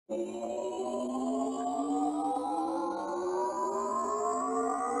Hello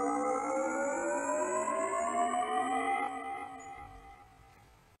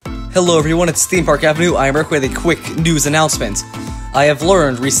everyone, it's Theme Park Avenue. I am Rick with a quick news announcement. I have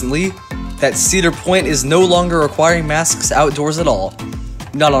learned recently that Cedar Point is no longer requiring masks outdoors at all.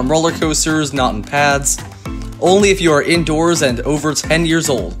 Not on roller coasters, not in pads. Only if you are indoors and over 10 years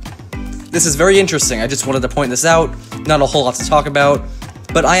old. This is very interesting. I just wanted to point this out. Not a whole lot to talk about,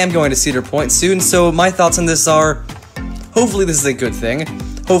 but I am going to Cedar Point soon, so my thoughts on this are, hopefully this is a good thing.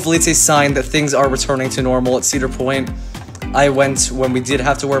 Hopefully it's a sign that things are returning to normal at Cedar Point. I went when we did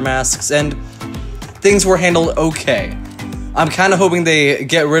have to wear masks, and things were handled okay. I'm kind of hoping they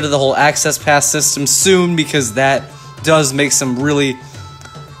get rid of the whole access pass system soon, because that does make some really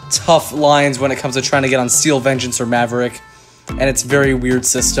tough lines when it comes to trying to get on Steel Vengeance or Maverick, and it's a very weird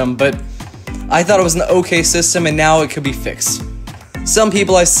system, but I thought it was an okay system, and now it could be fixed. Some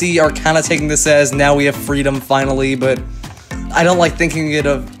people I see are kind of taking this as, now we have freedom finally, but I don't like thinking it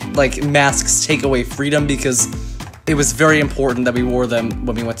of, like, masks take away freedom, because it was very important that we wore them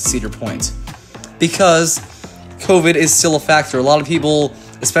when we went to Cedar Point. Because COVID is still a factor. A lot of people,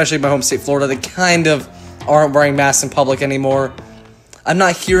 especially in my home state, Florida, they kind of aren't wearing masks in public anymore. I'm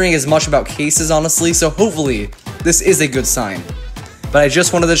not hearing as much about cases, honestly, so hopefully this is a good sign. But I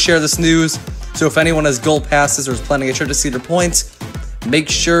just wanted to share this news, so if anyone has gold passes or is planning a trip to Cedar Point, make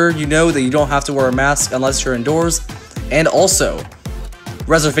sure you know that you don't have to wear a mask unless you're indoors. And also,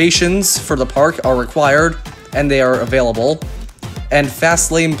 reservations for the park are required, and they are available. And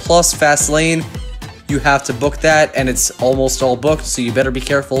Fastlane plus Fastlane, you have to book that, and it's almost all booked, so you better be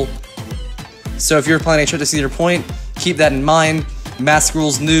careful. So if you're planning a trip to Cedar Point, keep that in mind. Mask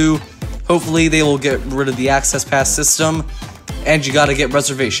rules new. Hopefully they will get rid of the access pass system, and you gotta get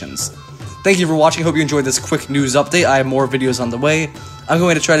reservations. Thank you for watching. Hope you enjoyed this quick news update. I have more videos on the way. I'm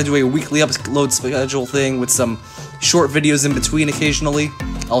going to try to do a weekly upload schedule thing with some short videos in between occasionally.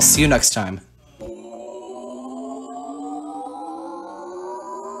 I'll see you next time.